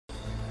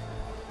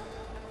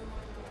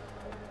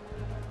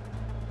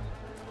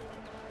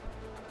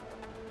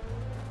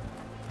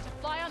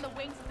on the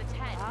wings of the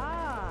tent.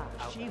 Ah,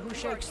 she who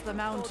shakes the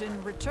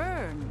mountain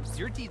returns.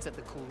 Your deeds at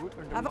the cool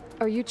route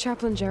Are you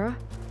Chaplain Jera?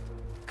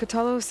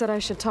 Katalo said I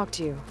should talk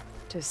to you,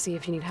 to see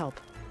if you need help.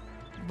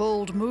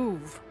 Bold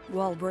move,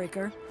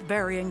 wallbreaker,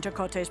 burying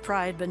Tekote's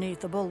pride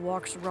beneath the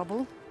bulwark's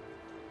rubble.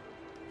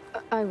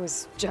 I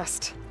was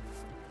just...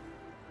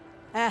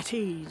 At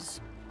ease.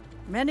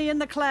 Many in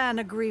the clan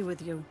agree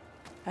with you,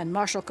 and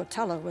Marshal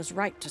Kotalo was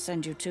right to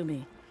send you to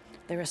me.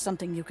 There is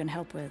something you can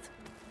help with.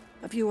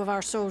 A few of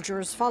our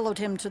soldiers followed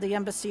him to the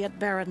embassy at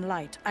Barren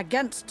Light,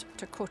 against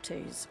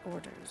Tekote's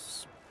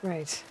orders.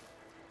 Right.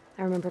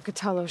 I remember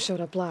Kotalo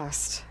showed up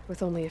last,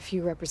 with only a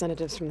few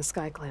representatives from the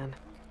Sky Clan.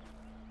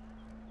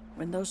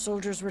 When those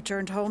soldiers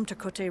returned home,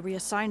 Tekote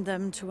reassigned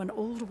them to an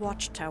old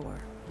watchtower,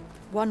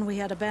 one we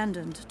had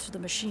abandoned to the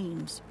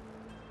machines.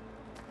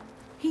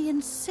 He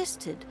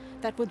insisted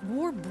that with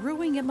war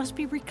brewing it must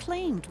be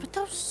reclaimed, but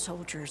those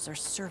soldiers are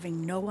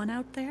serving no one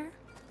out there.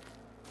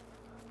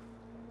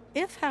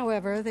 If,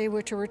 however, they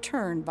were to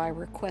return by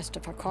request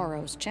of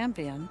Hikaro's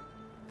champion,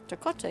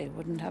 Tekote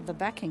wouldn't have the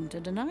backing to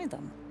deny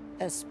them,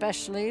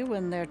 especially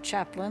when their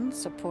chaplain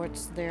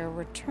supports their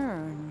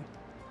return.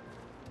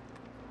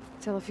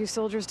 Tell a few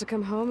soldiers to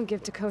come home and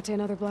give Tekote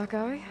another black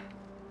eye?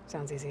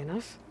 Sounds easy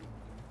enough.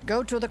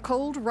 Go to the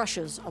cold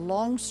rushes, a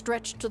long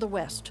stretch to the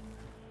west.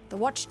 The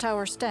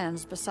watchtower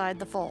stands beside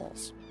the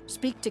falls.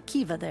 Speak to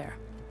Kiva there,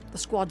 the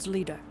squad's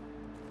leader.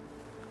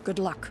 Good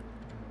luck.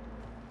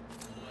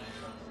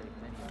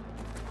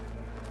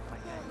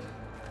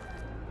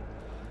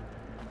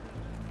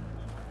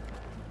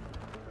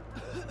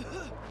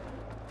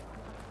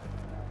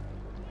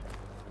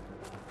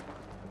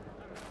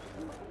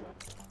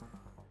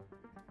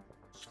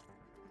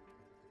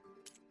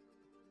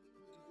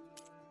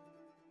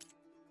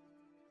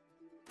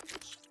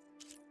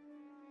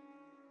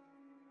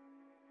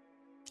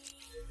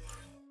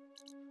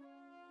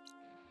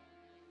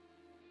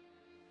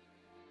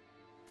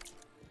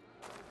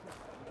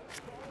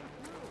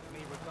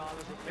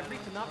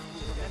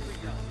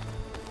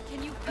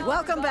 Can you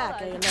Welcome back,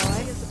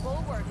 Aloy. Is the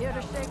bulwark Here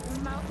to shake the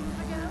mountains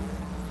again?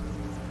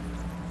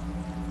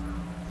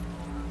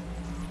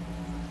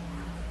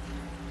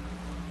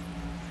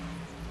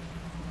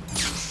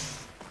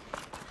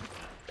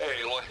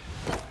 Hey, Aloy.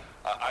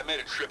 I made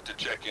a trip to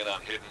check in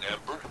on Hidden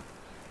Emperor.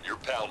 Your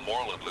pal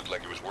Moreland looked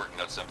like he was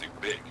working on something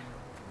big.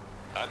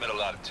 I met a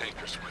lot of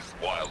tinkers with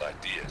wild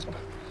ideas, but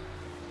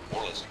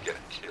Moreland's to get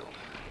him killed.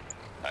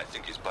 I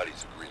think his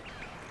buddies agree.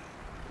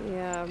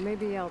 Yeah,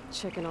 maybe I'll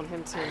check in on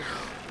him too.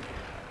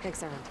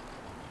 Thanks, Errand.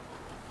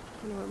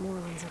 Wonder what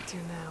Moreland's up to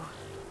now.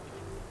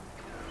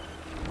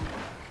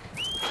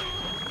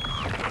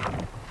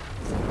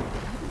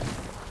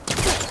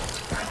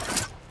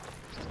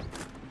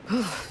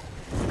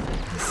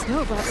 The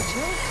snow brought the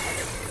chill.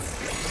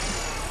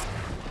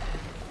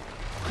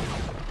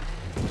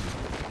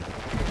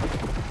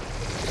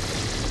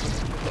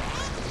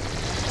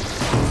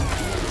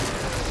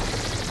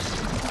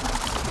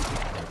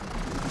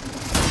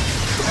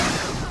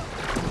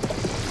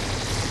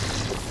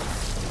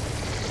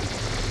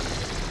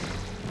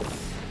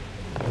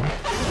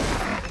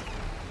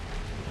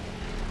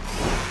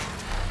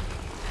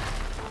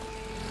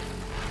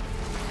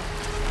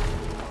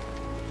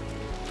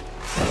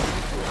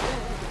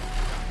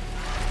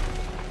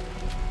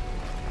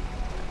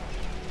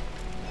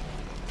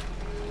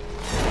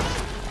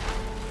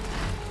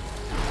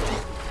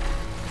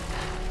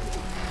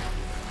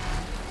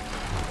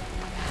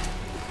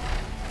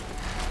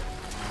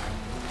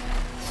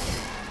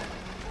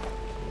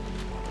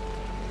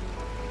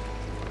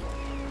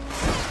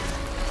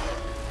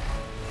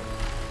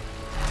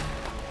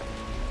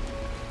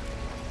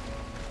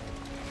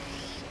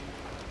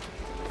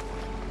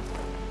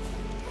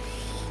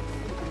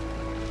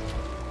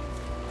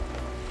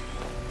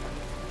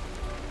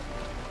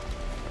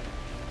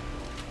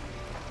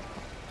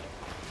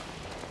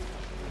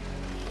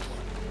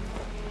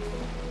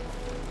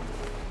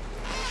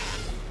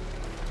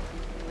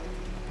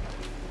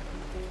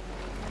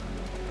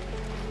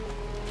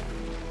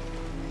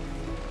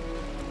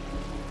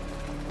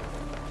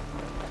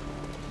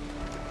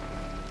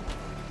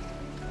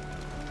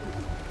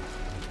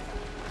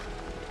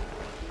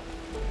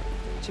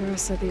 Jera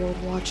said the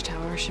old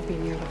watchtower should be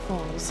near the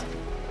falls.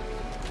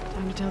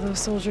 Time to tell those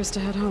soldiers to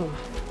head home.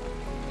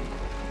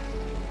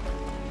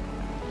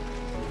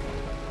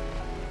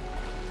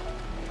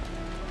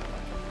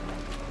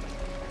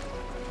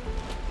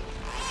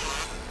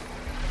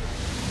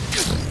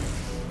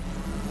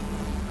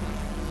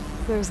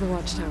 There's the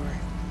watchtower.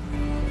 I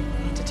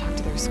need to talk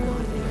to their squad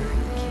leader,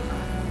 Kiva.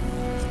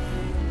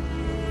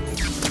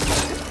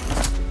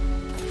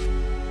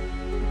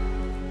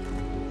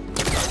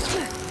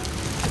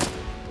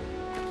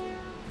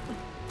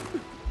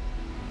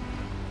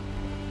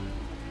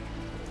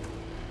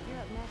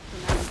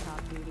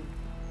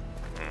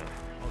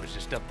 I was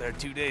just up there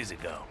 2 days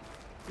ago.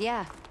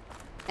 Yeah,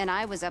 and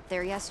I was up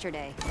there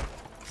yesterday.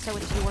 So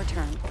it's your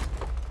turn.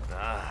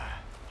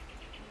 Ah.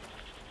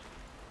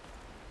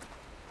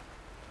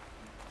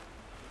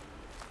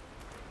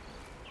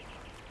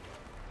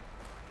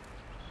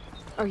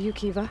 Are you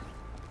Kiva?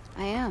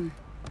 I am.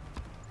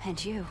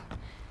 And you.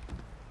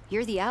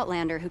 You're the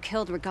Outlander who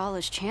killed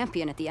Regala's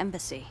champion at the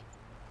embassy.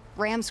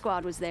 Ram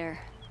Squad was there.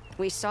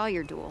 We saw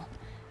your duel.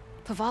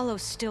 Pavalo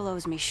still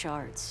owes me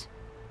shards.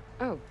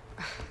 Oh,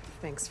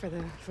 thanks for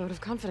the vote of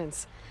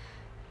confidence.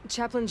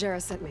 Chaplain Jarrah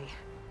sent me.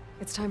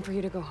 It's time for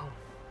you to go home.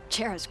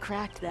 Jarrah's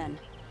cracked then.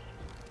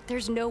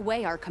 There's no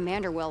way our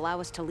commander will allow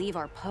us to leave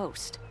our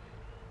post.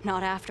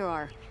 Not after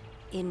our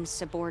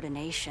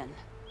insubordination.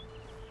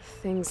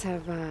 Things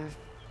have,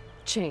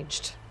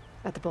 changed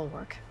at the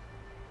Bulwark.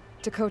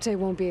 Dakota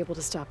won't be able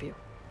to stop you.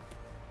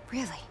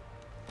 Really?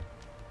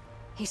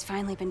 He's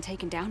finally been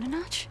taken down a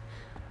notch?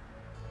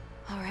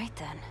 All right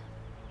then.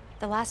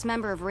 The last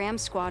member of Ram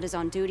Squad is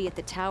on duty at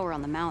the tower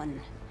on the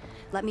mountain.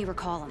 Let me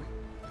recall him.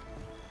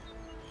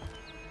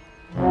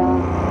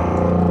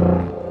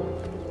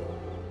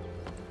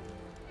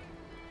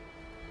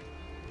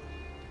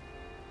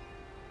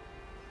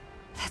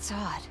 That's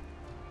odd.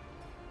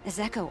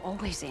 Ezeko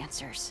always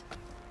answers.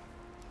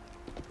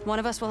 One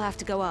of us will have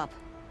to go up.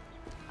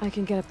 I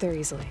can get up there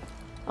easily.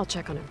 I'll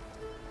check on him.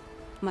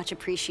 Much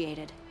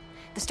appreciated.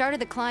 The start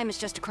of the climb is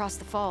just across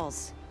the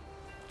falls.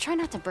 Try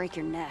not to break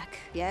your neck,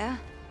 yeah?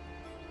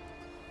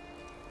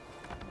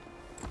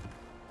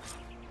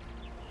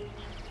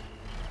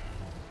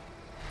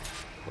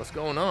 What's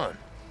going on?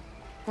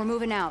 We're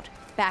moving out,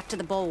 back to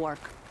the Bulwark.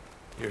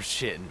 You're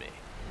shitting me.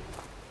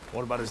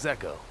 What about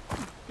Ezeko?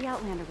 The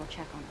Outlander will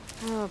check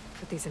on him. I'll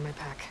put these in my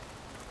pack.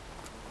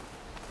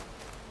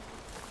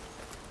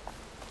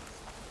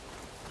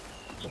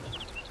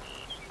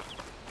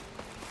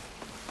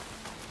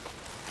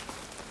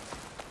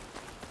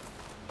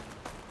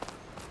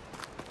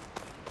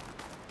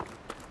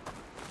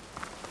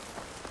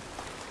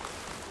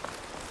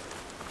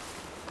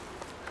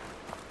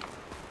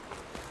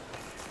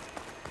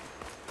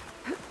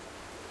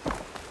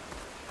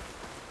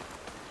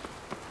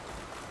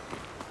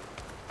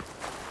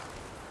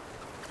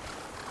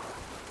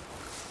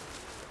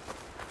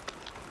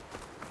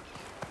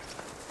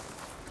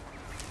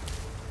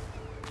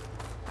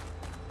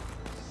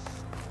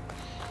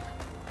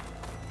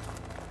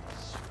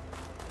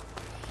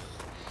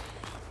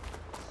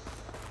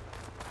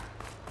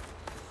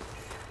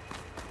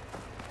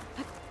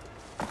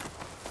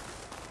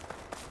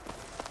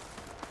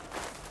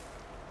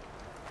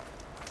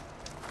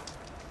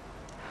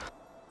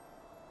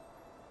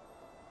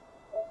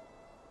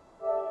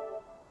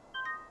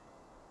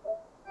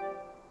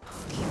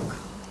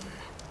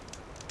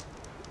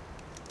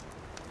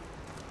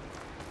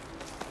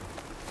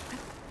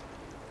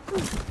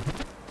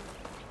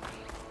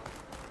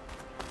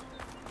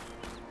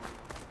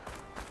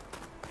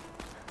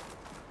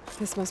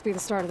 This must be the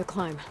start of the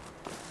climb.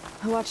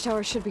 The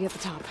watchtower should be at the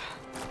top.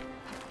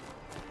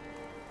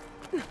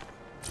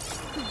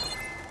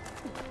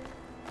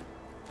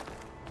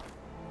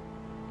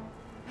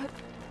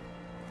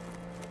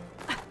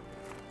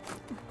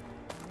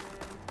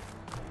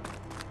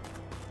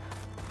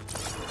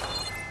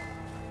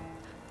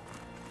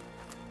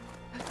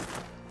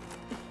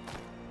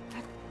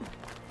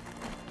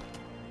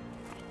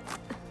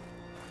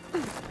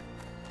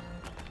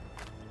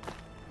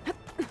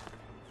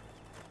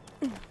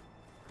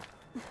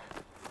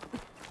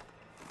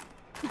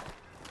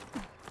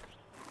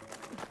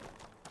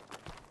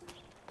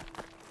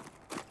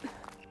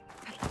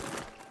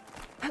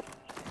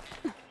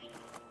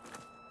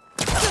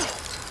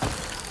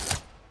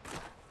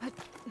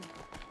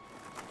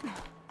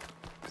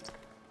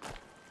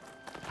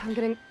 I'm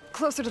getting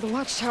closer to the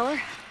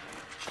watchtower.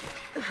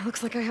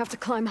 Looks like I have to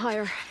climb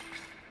higher.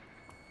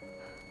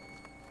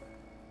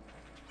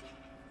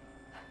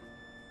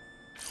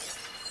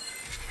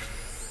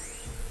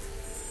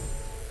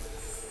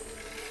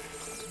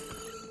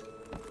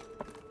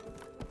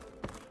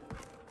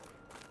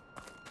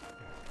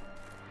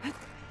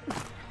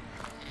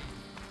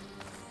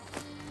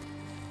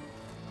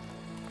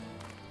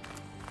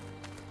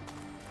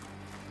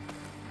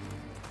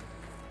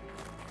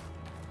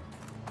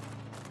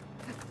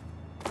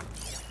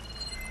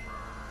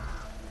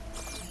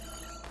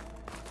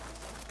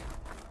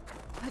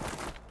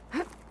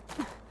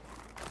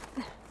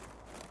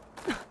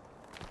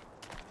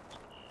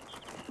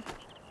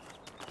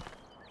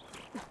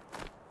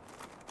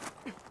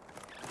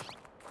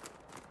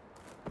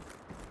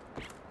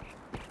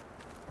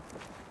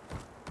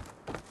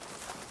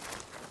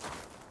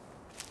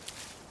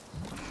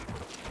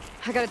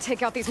 I gotta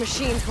take out these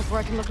machines before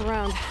I can look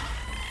around.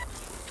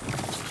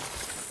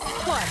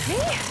 What, me?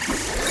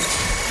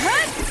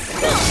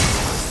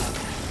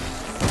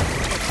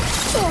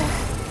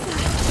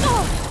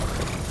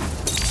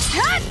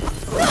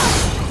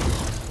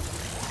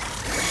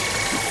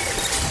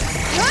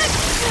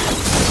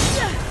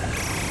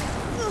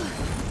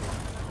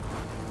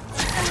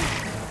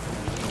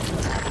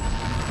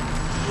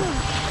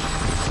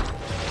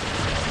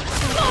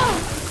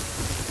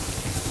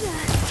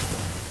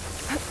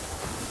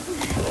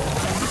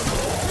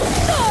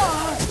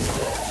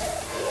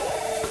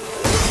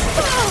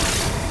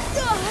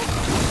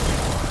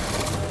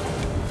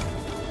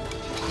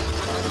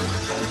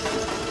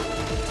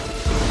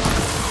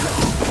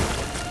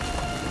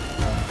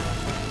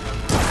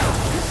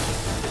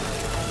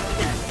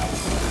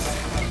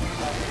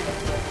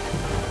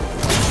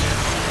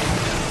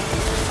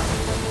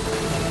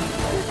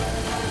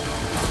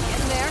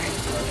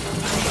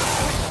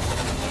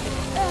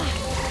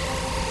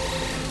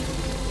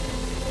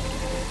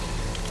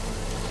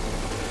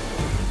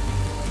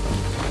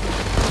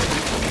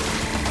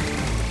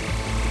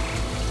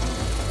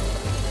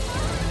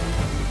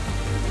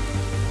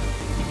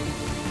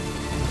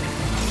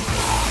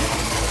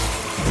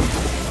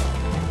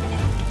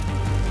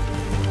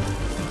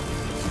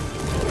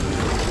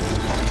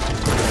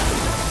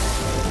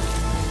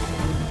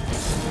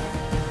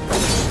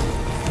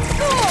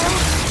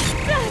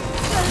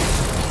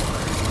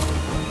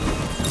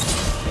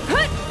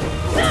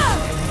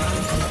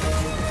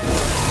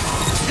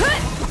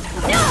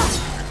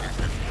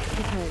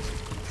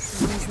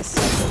 Where's the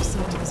signal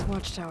sent to this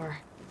watchtower?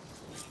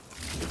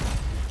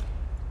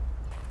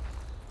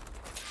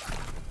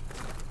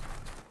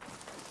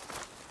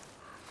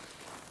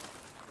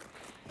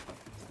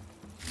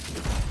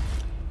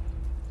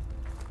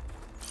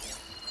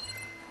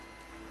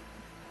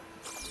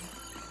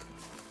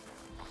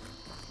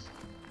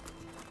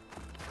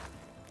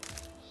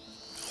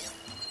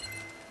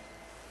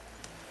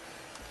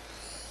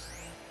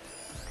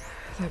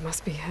 That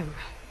must be him.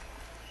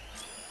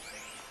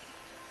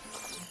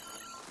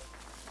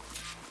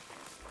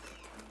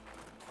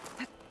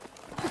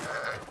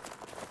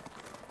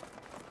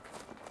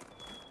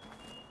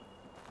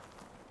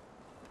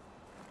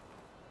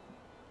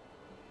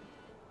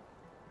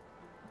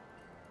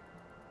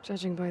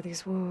 Judging by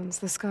these wounds,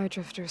 the Sky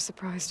Drifter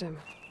surprised him.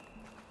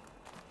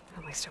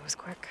 At least it was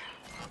quick.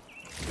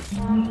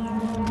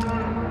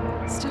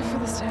 Stuff for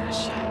the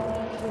stash.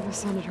 Either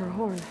sounded her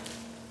horn.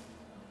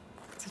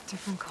 It's a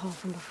different call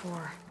from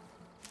before.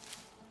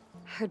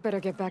 I'd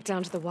better get back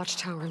down to the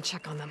watchtower and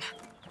check on them.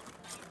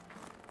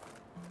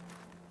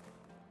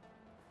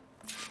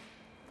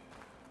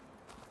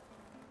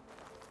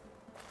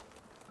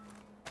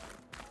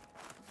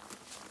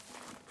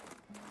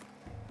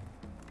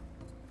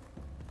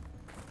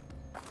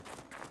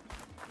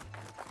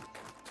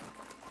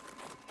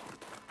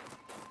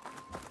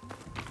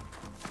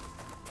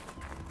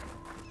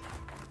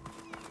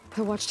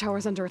 The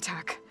watchtower's under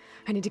attack.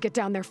 I need to get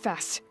down there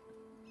fast.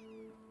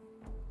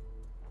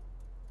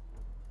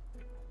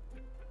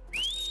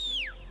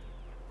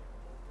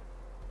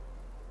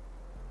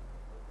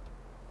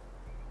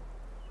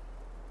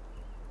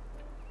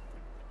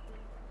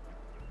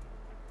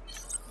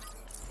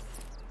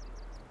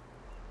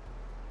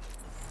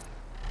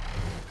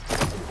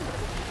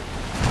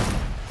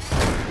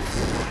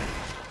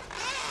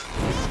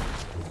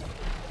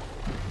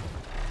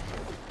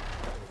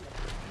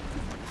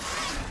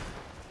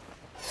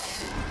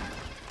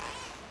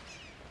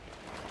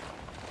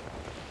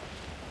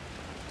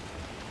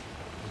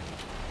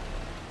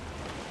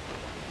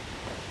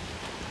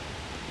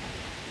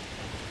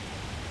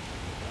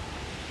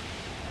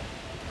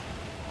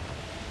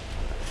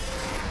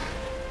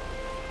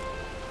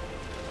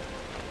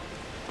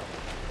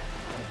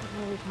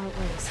 We part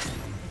ways.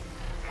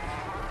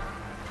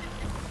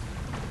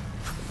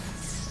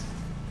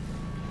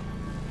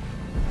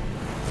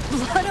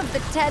 Blood of the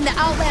Ten, the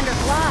Outlander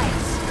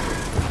flies!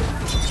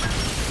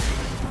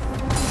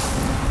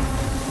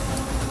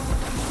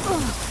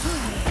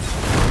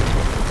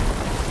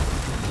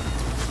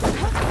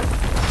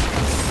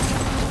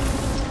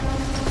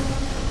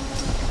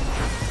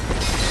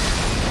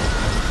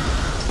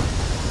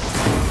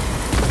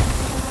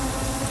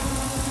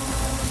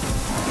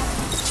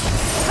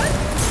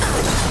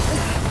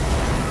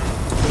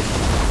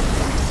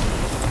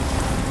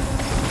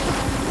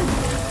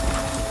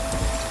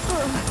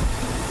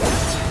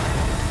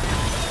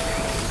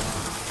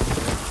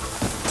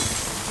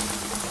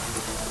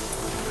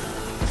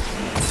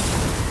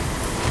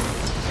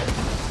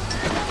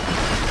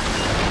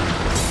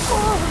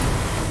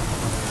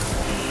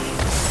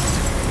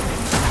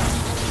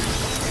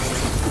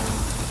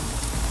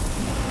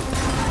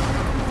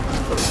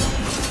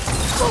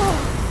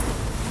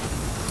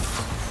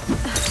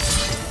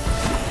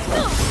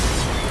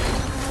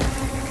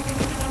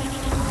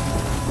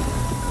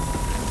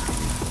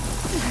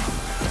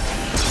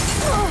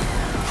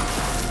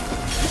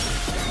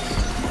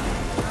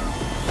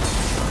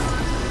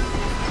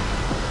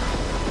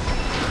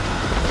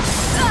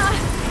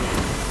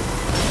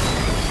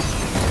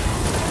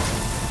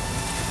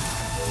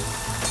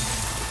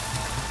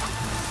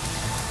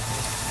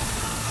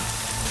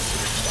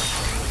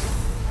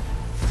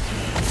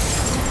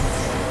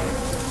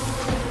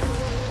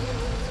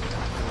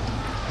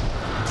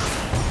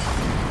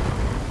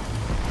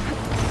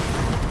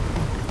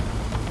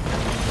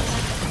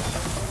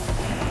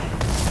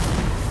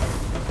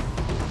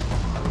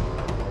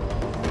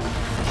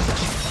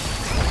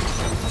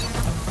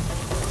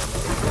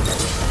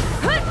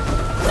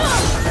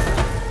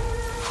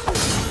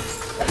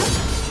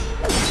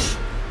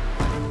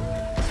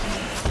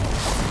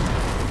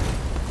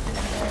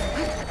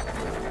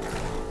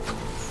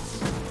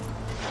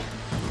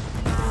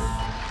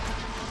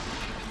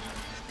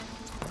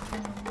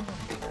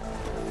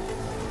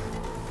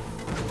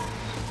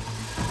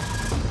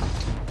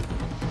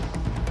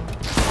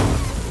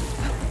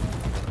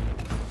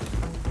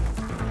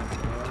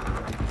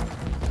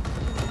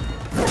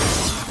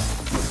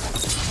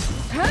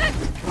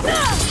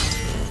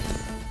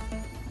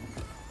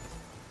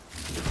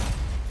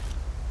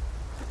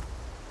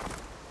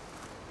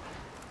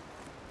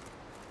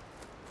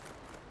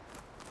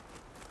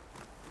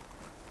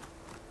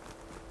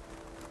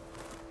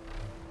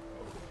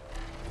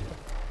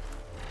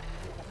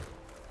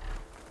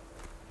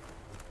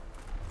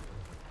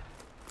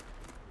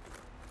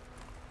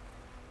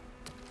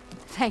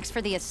 Thanks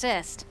for the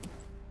assist.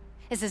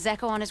 Is the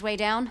Zeko on his way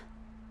down?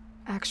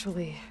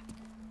 Actually,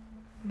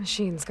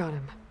 machines got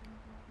him.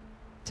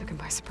 Took him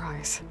by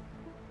surprise.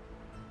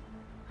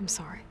 I'm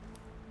sorry.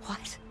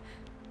 What?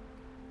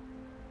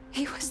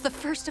 He was the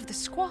first of the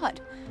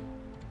squad.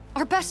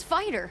 Our best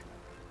fighter.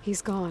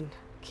 He's gone,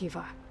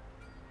 Kiva.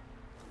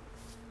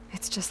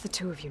 It's just the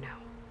two of you now.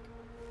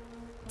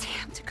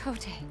 Damn,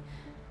 Dakota.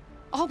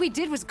 All we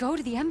did was go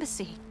to the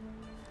embassy.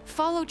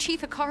 Follow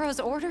Chief Hikaru's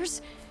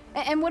orders?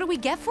 And what do we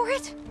get for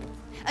it?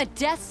 A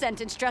death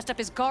sentence dressed up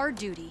as guard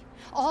duty.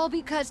 All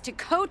because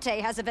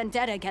Takote has a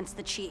vendetta against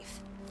the chief.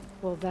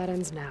 Well, that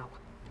ends now.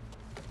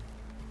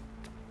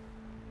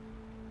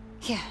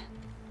 Yeah.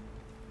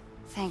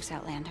 Thanks,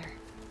 Outlander.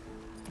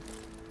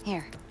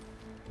 Here.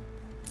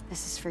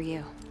 This is for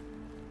you.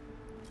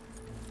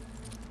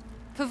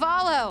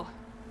 Pavalo!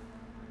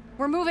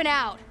 We're moving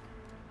out.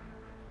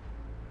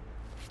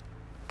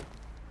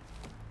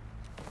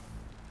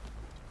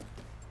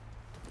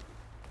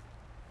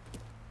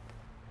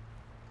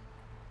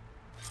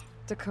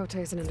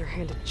 Dakota's an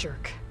underhanded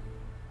jerk.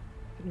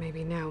 But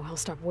maybe now he'll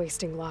stop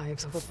wasting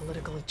lives over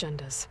political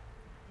agendas.